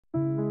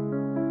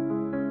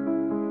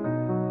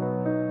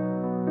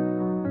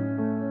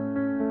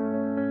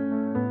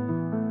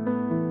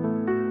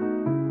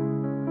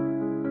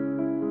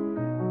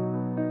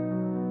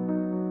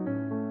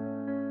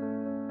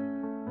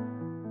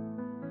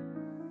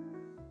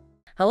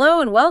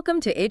Hello and welcome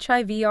to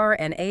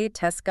HIV-RNA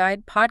Test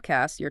Guide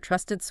Podcast, your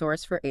trusted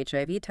source for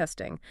HIV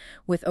testing,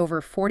 with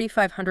over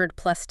 4,500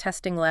 plus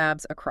testing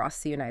labs across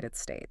the United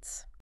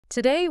States.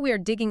 Today we are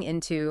digging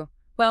into,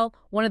 well,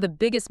 one of the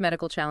biggest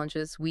medical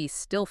challenges we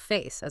still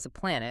face as a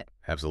planet.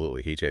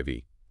 Absolutely,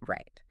 HIV.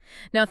 Right.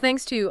 Now,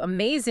 thanks to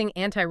amazing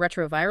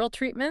antiretroviral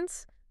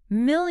treatments,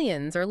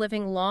 millions are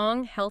living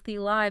long, healthy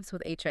lives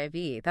with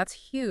HIV. That's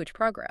huge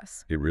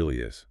progress. It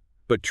really is.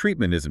 But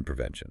treatment isn't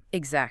prevention.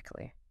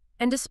 Exactly.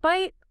 And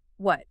despite,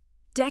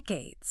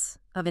 decades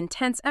of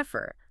intense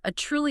effort, a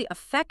truly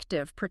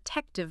effective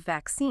protective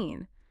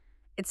vaccine,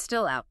 it's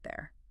still out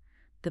there.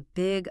 The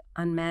big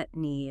unmet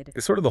need.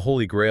 It's sort of the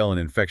holy grail in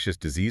infectious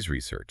disease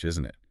research,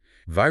 isn't it?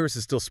 Virus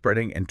is still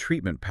spreading, and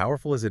treatment,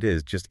 powerful as it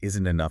is, just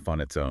isn't enough on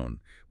its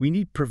own. We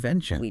need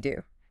prevention. We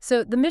do.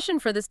 So the mission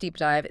for this deep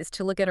dive is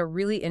to look at a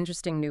really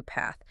interesting new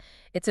path.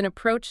 It's an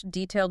approach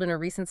detailed in a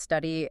recent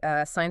study,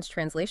 Science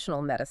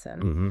Translational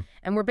Medicine.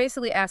 And we're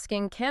basically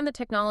asking, can the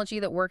technology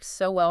that works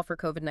so well for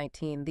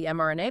COVID-19, the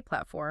mRNA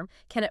platform,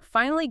 can it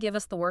finally give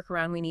us the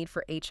workaround we need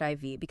for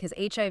HIV? Because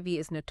HIV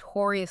is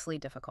notoriously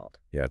difficult.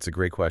 Yeah, it's a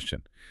great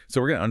question. So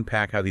we're going to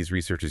unpack how these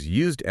researchers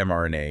used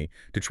mRNA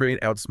to try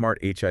and outsmart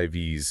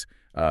HIV's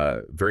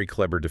very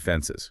clever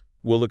defenses.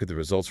 We'll look at the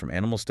results from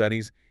animal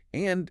studies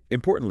and,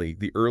 importantly,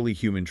 the early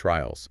human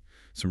trials.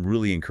 Some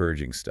really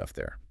encouraging stuff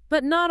there.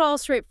 But not all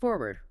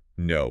straightforward.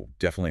 No,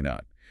 definitely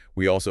not.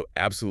 We also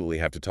absolutely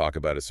have to talk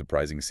about a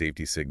surprising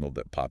safety signal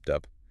that popped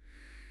up.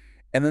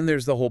 And then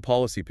there's the whole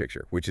policy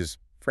picture, which is,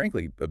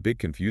 frankly, a bit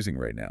confusing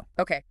right now.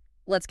 Okay,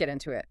 let's get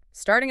into it.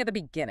 Starting at the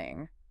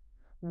beginning,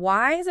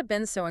 why has it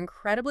been so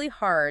incredibly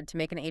hard to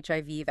make an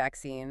HIV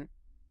vaccine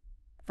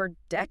for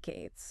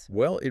decades?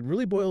 Well, it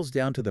really boils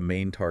down to the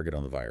main target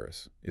on the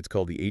virus. It's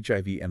called the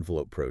HIV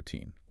envelope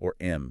protein, or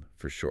M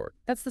for short.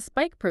 That's the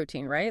spike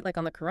protein, right? Like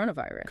on the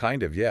coronavirus.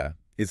 Kind of, yeah.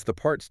 It's the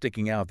part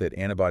sticking out that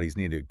antibodies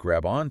need to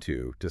grab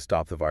onto to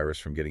stop the virus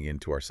from getting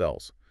into our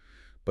cells.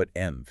 But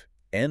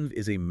ENV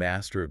is a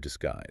master of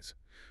disguise,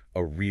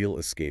 a real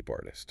escape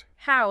artist.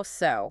 How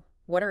so?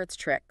 What are its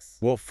tricks?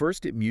 Well,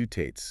 first it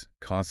mutates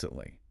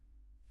constantly,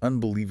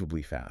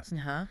 unbelievably fast.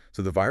 Uh-huh.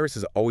 So the virus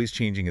is always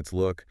changing its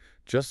look.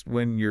 Just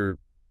when your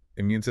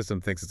immune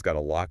system thinks it's got a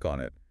lock on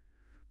it,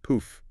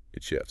 poof,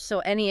 it shifts. So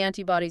any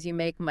antibodies you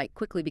make might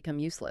quickly become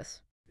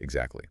useless.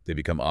 Exactly. They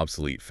become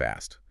obsolete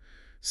fast.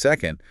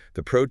 Second,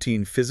 the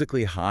protein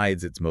physically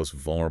hides its most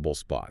vulnerable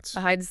spots.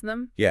 Hides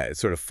them? Yeah, it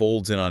sort of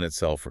folds in on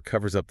itself or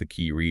covers up the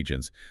key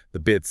regions, the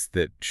bits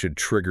that should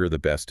trigger the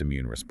best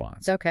immune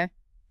response. Okay.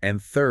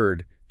 And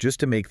third,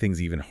 just to make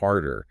things even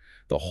harder,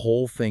 the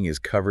whole thing is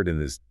covered in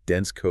this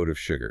dense coat of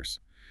sugars,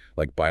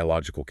 like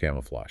biological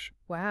camouflage.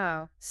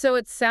 Wow. So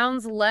it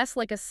sounds less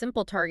like a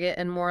simple target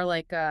and more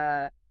like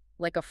a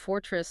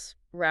fortress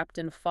wrapped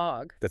in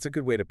fog. That's a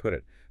good way to put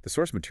it. The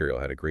source material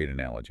had a great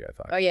analogy, I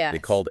thought. Oh, yeah. They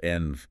called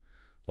ENV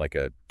like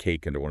a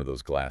cake under one of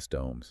those glass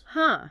domes.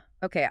 Huh.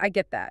 Okay, I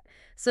get that.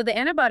 So the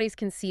antibodies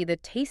can see the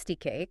tasty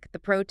cake, the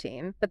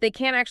protein, but they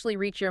can't actually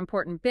reach your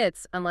important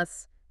bits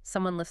unless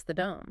someone lifts the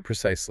dome.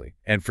 Precisely.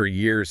 And for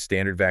years,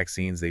 standard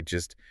vaccines, they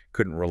just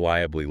couldn't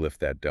reliably lift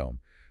that dome.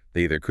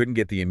 They either couldn't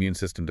get the immune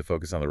system to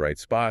focus on the right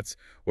spots,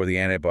 or the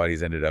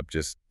antibodies ended up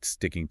just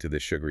sticking to the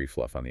sugary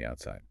fluff on the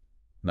outside.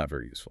 Not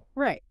very useful.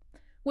 Right.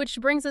 Which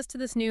brings us to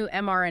this new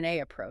mRNA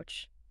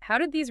approach. How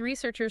did these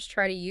researchers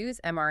try to use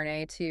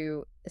mRNA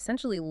to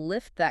essentially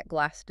lift that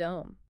glass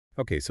dome?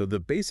 Okay, so the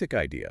basic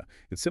idea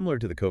is similar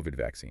to the COVID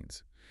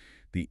vaccines.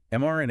 The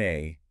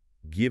mRNA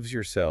gives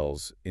your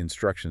cells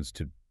instructions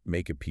to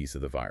make a piece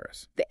of the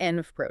virus. The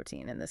ENV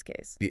protein in this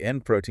case. The N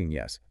protein,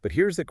 yes. But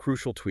here's the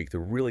crucial tweak, the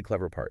really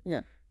clever part.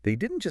 Yeah. They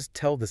didn't just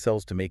tell the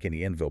cells to make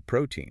any envelope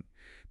protein.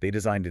 They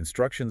designed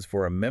instructions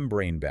for a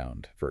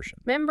membrane-bound version.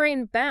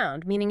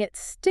 Membrane-bound, meaning it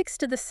sticks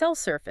to the cell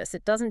surface.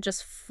 It doesn't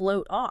just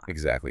float off.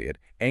 Exactly. It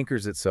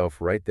anchors itself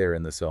right there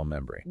in the cell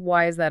membrane.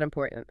 Why is that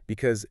important?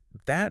 Because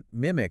that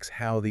mimics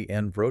how the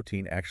N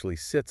protein actually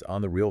sits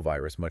on the real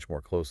virus much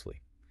more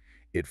closely.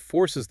 It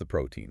forces the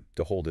protein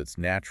to hold its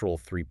natural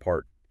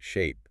three-part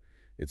shape,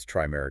 its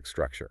trimeric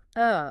structure.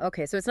 Oh,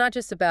 okay. So it's not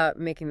just about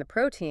making the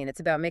protein, it's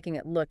about making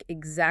it look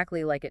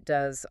exactly like it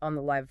does on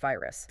the live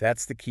virus.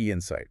 That's the key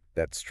insight,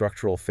 that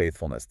structural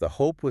faithfulness. The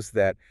hope was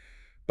that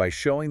by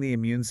showing the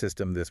immune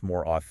system this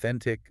more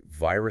authentic,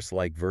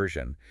 virus-like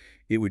version,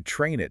 it would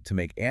train it to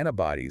make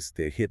antibodies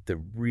that hit the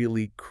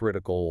really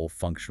critical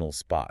functional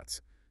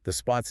spots, the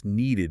spots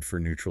needed for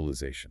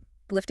neutralization.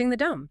 Lifting the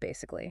dome,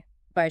 basically,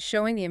 by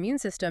showing the immune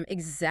system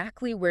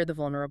exactly where the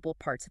vulnerable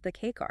parts of the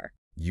cake are.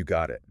 You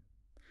got it.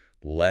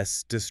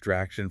 Less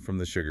distraction from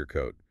the sugar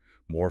coat,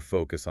 more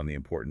focus on the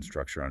important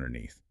structure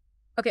underneath.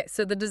 Okay,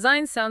 so the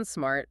design sounds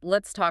smart.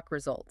 Let's talk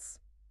results.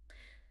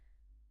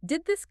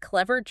 Did this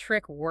clever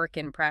trick work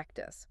in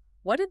practice?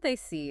 What did they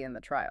see in the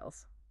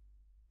trials?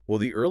 Well,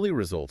 the early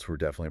results were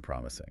definitely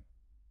promising,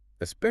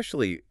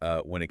 especially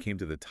when it came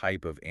to the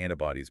type of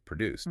antibodies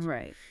produced.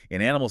 Right.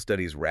 In animal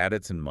studies,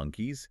 rabbits and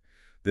monkeys,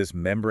 This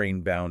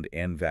membrane-bound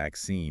N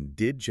vaccine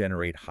did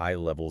generate high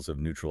levels of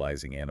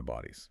neutralizing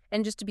antibodies.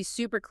 And just to be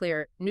super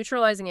clear,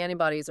 neutralizing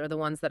antibodies are the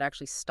ones that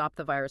actually stop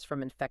the virus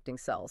from infecting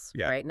cells,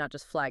 Yeah. right? Not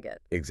just flag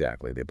it.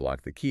 Exactly. They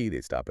block the key,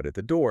 they stop it at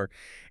the door.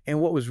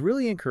 And what was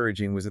really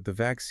encouraging was that the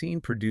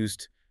vaccine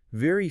produced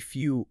very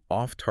few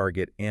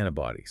off-target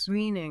antibodies,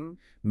 meaning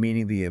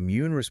the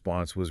immune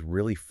response was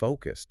really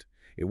focused.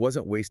 It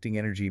wasn't wasting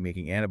energy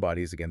making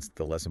antibodies against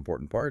the less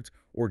important parts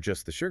or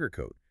just the sugar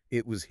coat.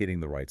 It was hitting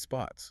the right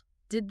spots.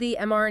 Did the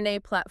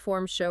mRNA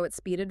platform show its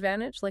speed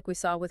advantage like we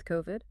saw with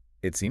COVID?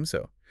 It seems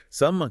so.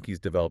 Some monkeys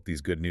developed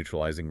these good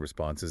neutralizing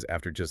responses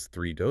after just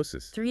 3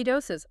 doses. 3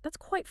 doses. That's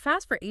quite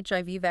fast for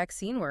HIV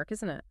vaccine work,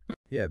 isn't it?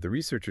 Yeah, the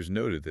researchers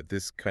noted that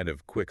this kind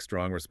of quick,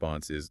 strong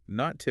response is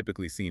not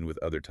typically seen with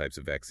other types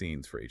of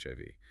vaccines for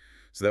HIV.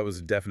 So that was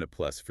a definite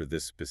plus for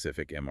this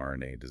specific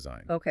mRNA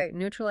design. Okay,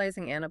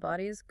 neutralizing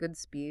antibodies, good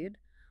speed.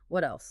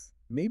 What else?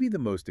 Maybe the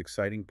most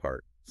exciting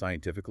part,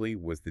 scientifically,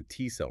 was the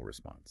T-cell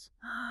response.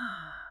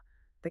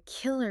 The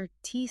killer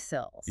T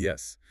cells.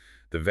 Yes,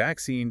 the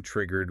vaccine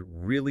triggered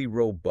really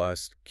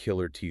robust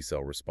killer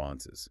T-cell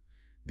responses.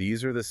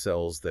 These are the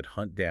cells that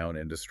hunt down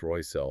and destroy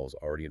cells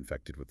already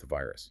infected with the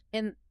virus.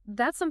 And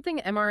that's something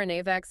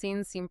mRNA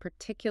vaccines seem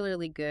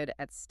particularly good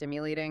at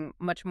stimulating,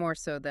 much more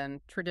so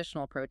than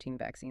traditional protein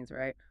vaccines,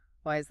 right?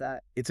 Why is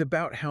that? It's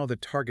about how the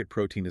target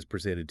protein is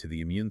presented to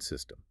the immune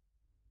system.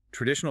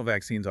 Traditional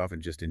vaccines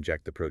often just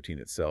inject the protein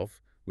itself,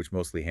 which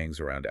mostly hangs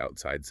around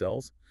outside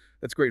cells.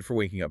 That's great for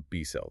waking up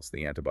B cells,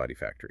 the antibody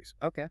factories.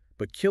 Okay.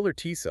 But killer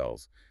T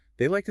cells,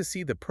 they like to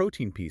see the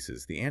protein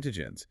pieces, the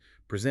antigens,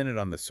 presented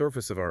on the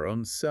surface of our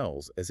own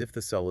cells as if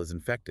the cell is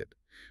infected,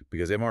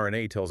 because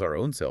mRNA tells our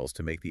own cells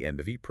to make the end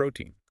of each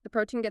protein. The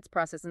protein gets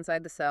processed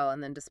inside the cell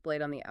and then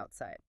displayed on the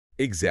outside.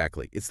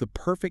 Exactly. It's the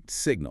perfect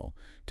signal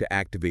to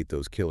activate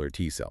those killer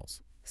T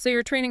cells. So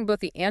you're training both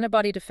the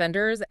antibody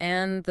defenders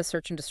and the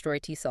search and destroy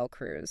T cell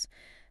crews.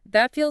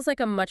 That feels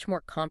like a much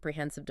more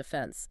comprehensive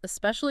defense,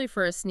 especially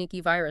for a sneaky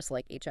virus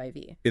like HIV.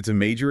 It's a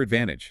major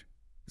advantage.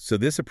 So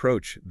this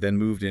approach then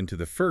moved into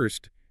the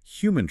first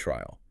human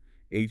trial,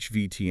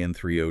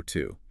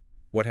 HVTN-302.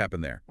 What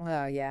happened there?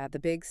 Oh, yeah, the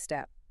big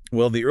step.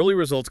 Well, the early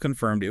results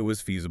confirmed it was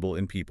feasible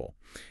in people.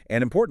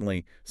 And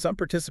importantly, some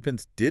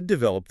participants did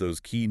develop those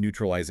key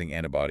neutralizing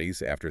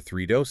antibodies after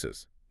 3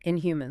 doses. In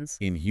humans.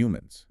 In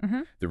humans.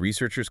 The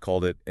researchers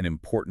called it an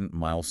important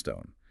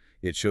milestone.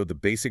 It showed the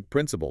basic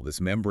principle,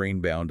 this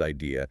membrane-bound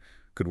idea,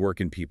 could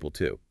work in people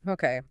too.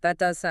 Okay, that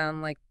does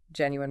sound like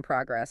genuine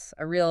progress,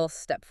 a real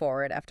step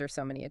forward after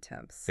so many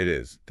attempts. It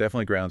is.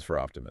 Definitely grounds for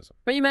optimism.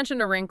 But you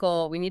mentioned a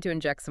wrinkle. We need to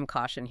inject some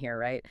caution here,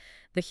 right?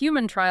 The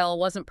human trial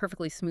wasn't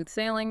perfectly smooth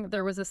sailing.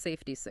 There was a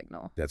safety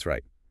signal. That's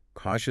right.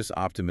 Cautious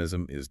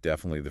optimism is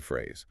definitely the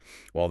phrase.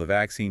 While the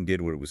vaccine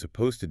did what it was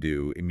supposed to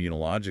do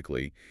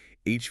immunologically,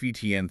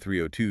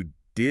 HVTN-302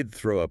 did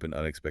throw up an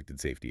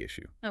unexpected safety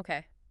issue.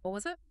 Okay, what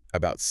was it?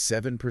 About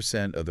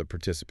 7% of the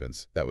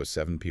participants, that was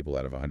 7 people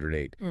out of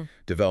 108,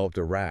 developed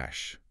a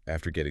rash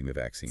after getting the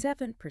vaccine.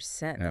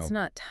 7%. That's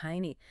not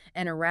tiny.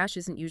 And a rash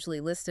isn't usually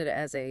listed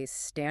as a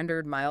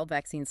standard mild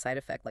vaccine side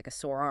effect like a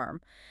sore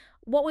arm.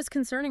 What was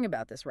concerning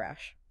about this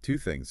rash? 2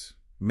 things.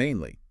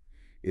 Mainly,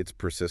 its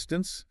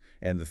persistence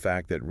and the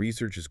fact that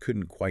researchers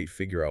couldn't quite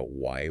figure out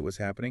why it was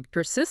happening.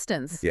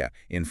 Persistence? Yeah.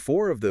 In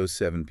 4 of those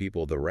 7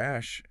 people, the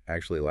rash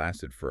actually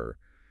lasted for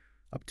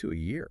up to a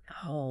year.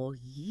 Oh,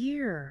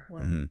 year.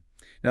 Wow.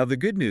 Now, the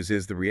good news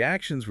is the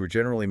reactions were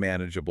generally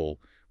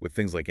manageable with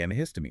things like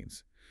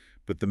antihistamines.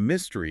 But the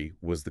mystery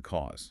was the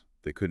cause.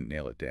 They couldn't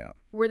nail it down.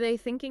 Were they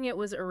thinking it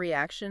was a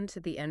reaction to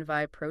the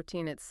NVI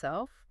protein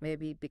itself?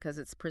 Maybe because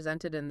it's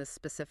presented in this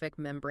specific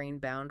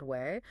membrane-bound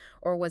way?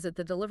 Or was it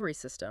the delivery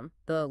system,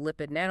 the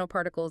lipid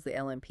nanoparticles, the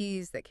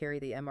LNPs that carry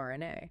the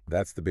mRNA?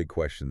 That's the big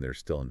question they're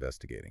still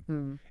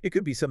investigating. It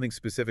could be something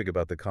specific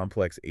about the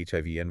complex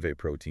HIV NVI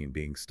protein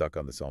being stuck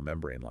on the cell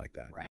membrane like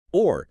that. Right.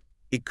 Or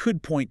it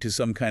could point to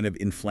some kind of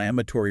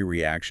inflammatory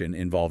reaction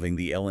involving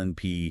the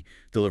LNP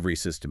delivery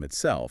system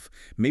itself,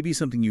 maybe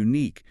something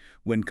unique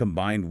when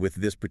combined with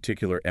this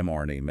particular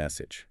mRNA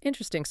message.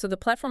 Interesting. So the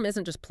platform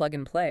isn't just plug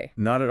and play.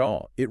 Not at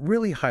all. It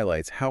really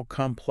highlights how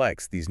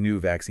complex these new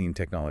vaccine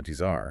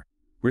technologies are.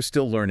 We're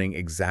still learning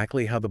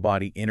exactly how the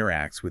body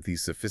interacts with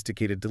these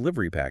sophisticated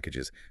delivery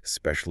packages,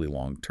 especially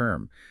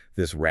long-term.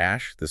 This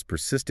rash, this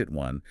persistent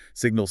one,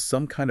 signals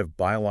some kind of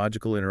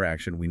biological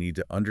interaction we need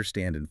to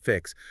understand and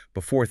fix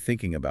before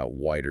thinking about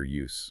wider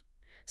use.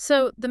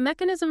 So the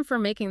mechanism for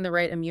making the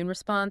right immune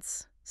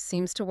response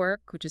seems to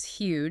work, which is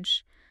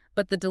huge.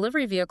 But the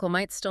delivery vehicle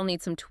might still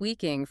need some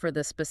tweaking for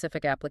this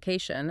specific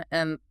application,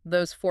 and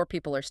those 4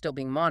 people are still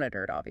being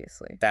monitored,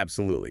 obviously.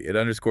 Absolutely. It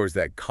underscores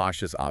that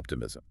cautious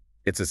optimism.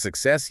 It's a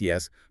success,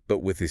 yes, but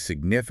with a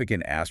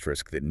significant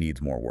asterisk that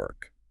needs more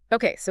work.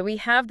 Okay, so we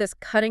have this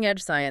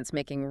cutting-edge science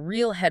making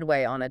real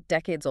headway on a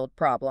decades-old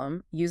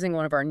problem using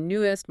one of our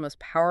newest, most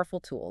powerful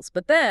tools.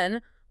 But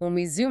then, when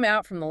we zoom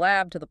out from the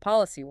lab to the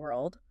policy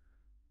world,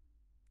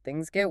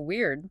 things get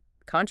weird,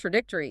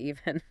 contradictory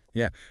even.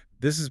 Yeah,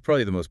 This is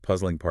probably the most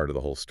puzzling part of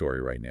the whole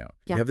story right now.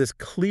 Yeah. You have this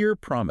clear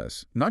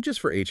promise, not just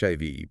for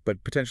HIV,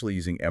 but potentially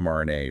using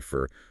mRNA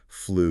for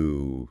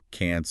flu,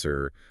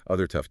 cancer,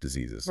 other tough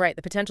diseases. Right,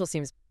 the potential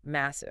seems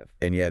massive.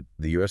 And yet,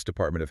 the U.S.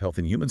 Department of Health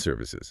and Human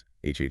Services,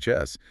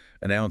 HHS,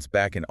 announced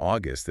back in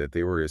August that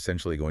they were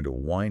essentially going to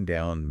wind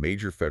down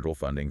major federal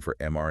funding for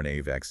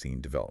mRNA vaccine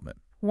development.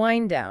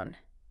 Wind down.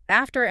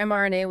 After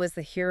mRNA was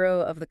the hero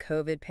of the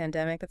COVID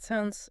pandemic, that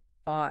sounds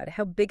odd.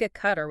 How big a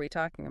cut are we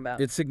talking about?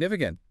 It's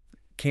significant.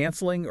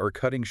 Canceling or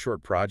cutting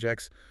short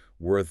projects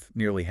worth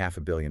nearly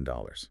 $500 million,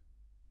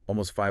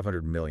 almost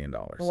 $500 million.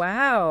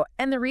 Wow.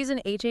 And the reason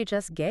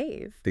HHS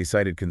gave? They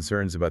cited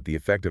concerns about the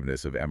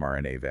effectiveness of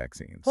mRNA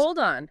vaccines. Hold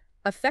on.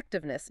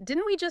 Effectiveness.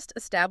 Didn't we just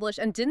establish,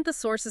 and didn't the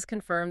sources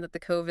confirm that the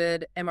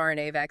COVID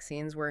mRNA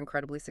vaccines were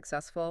incredibly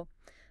successful,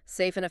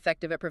 safe and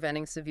effective at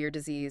preventing severe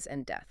disease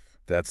and death?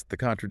 That's the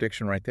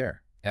contradiction right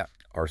there. Yeah.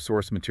 Our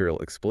source material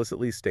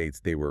explicitly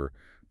states they were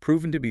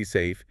proven to be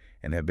safe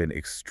and have been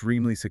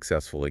extremely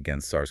successful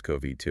against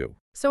SARS-CoV-2.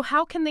 So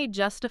how can they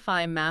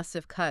justify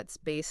massive cuts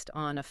based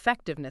on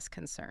effectiveness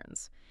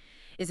concerns?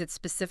 Is it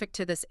specific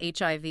to this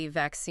HIV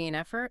vaccine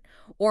effort,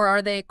 or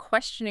are they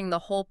questioning the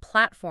whole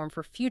platform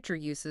for future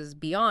uses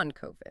beyond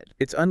COVID?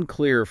 It's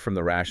unclear from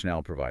the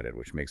rationale provided,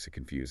 which makes it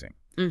confusing.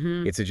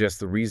 It suggests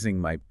the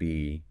reasoning might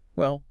be,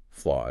 well,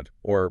 flawed,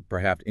 or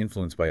perhaps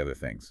influenced by other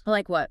things.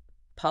 Like what?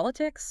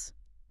 Politics?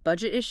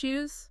 Budget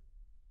issues?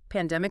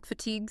 Pandemic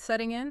fatigue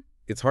setting in?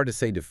 It's hard to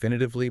say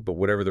definitively, but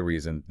whatever the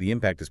reason, the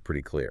impact is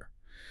pretty clear.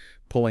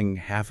 Pulling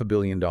 $500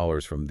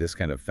 million from this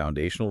kind of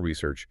foundational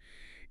research,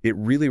 it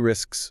really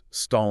risks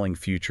stalling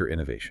future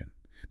innovation,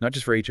 not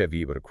just for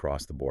HIV, but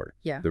across the board.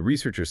 Yeah. The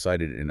researchers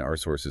cited in our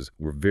sources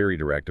were very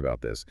direct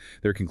about this.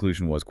 Their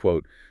conclusion was,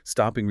 quote,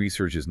 stopping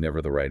research is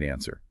never the right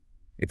answer.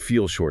 It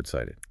feels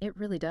short-sighted. It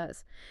really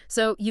does.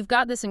 So you've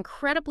got this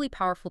incredibly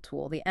powerful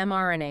tool, the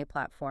mRNA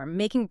platform,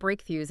 making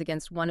breakthroughs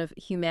against one of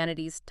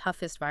humanity's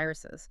toughest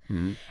viruses.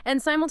 And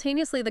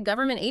simultaneously, the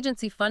government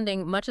agency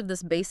funding much of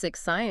this basic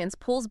science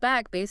pulls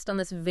back based on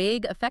this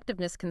vague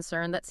effectiveness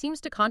concern that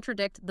seems to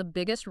contradict the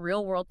biggest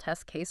real-world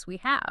test case we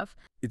have.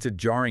 It's a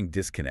jarring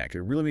disconnect.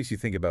 It really makes you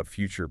think about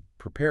future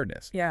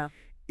preparedness. Yeah.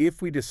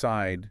 If we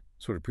decide,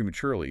 sort of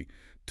prematurely,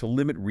 to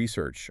limit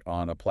research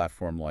on a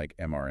platform like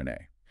mRNA,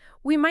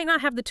 We might not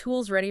have the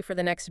tools ready for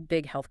the next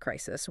big health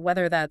crisis,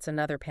 whether that's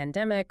another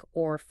pandemic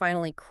or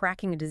finally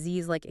cracking a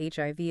disease like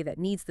HIV that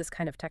needs this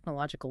kind of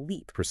technological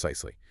leap.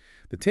 Precisely.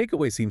 The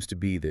takeaway seems to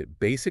be that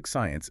basic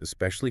science,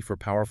 especially for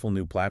powerful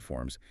new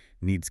platforms,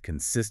 needs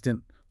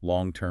consistent,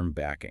 long-term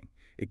backing.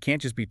 It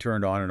can't just be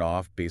turned on and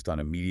off based on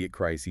immediate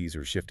crises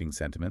or shifting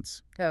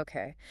sentiments.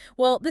 Okay.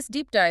 Well, this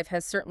deep dive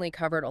has certainly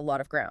covered a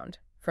lot of ground.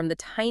 From the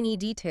tiny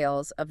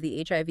details of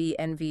the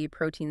HIV-NV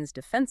protein's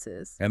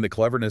defenses, And the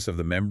cleverness of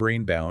the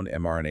membrane-bound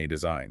mRNA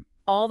design.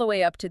 all the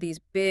way up to these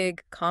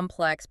big,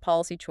 complex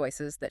policy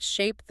choices that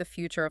shape the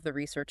future of the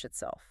research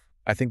itself.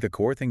 I think the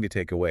core thing to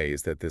take away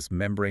is that this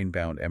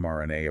membrane-bound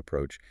mRNA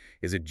approach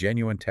is a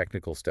genuine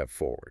technical step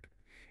forward.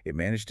 It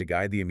managed to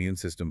guide the immune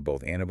system,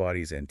 both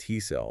antibodies and T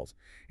cells,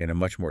 in a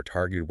much more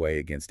targeted way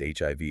against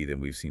HIV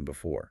than we've seen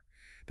before.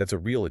 That's a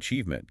real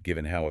achievement,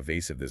 given how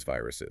evasive this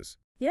virus is.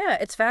 Yeah,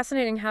 it's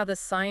fascinating how the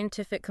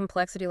scientific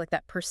complexity, like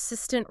that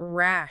persistent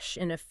rash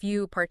in a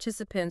few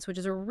participants, which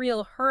is a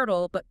real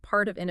hurdle, but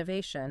part of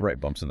innovation. Right,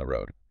 bumps in the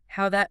road.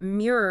 How that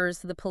mirrors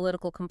the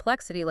political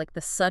complexity, like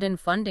the sudden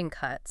funding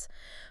cuts.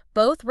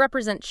 Both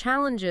represent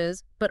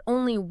challenges, but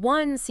only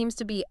one seems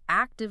to be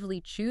actively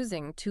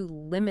choosing to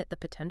limit the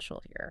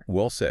potential here.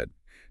 Well said.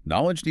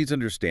 Knowledge needs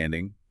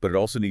understanding, but it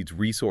also needs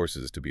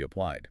resources to be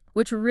applied.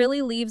 Which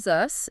really leaves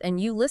us,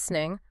 and you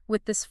listening,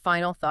 with this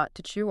final thought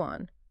to chew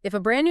on. If a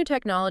brand new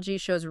technology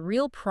shows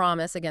real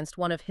promise against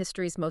one of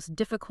history's most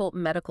difficult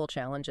medical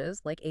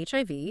challenges, like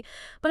HIV,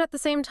 but at the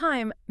same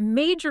time,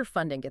 major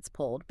funding gets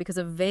pulled because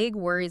of vague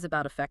worries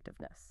about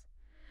effectiveness,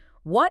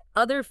 what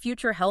other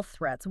future health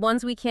threats,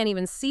 ones we can't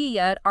even see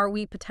yet, are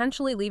we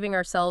potentially leaving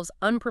ourselves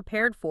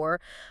unprepared for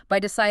by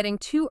deciding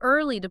too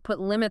early to put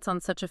limits on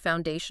such a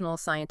foundational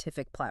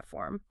scientific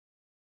platform?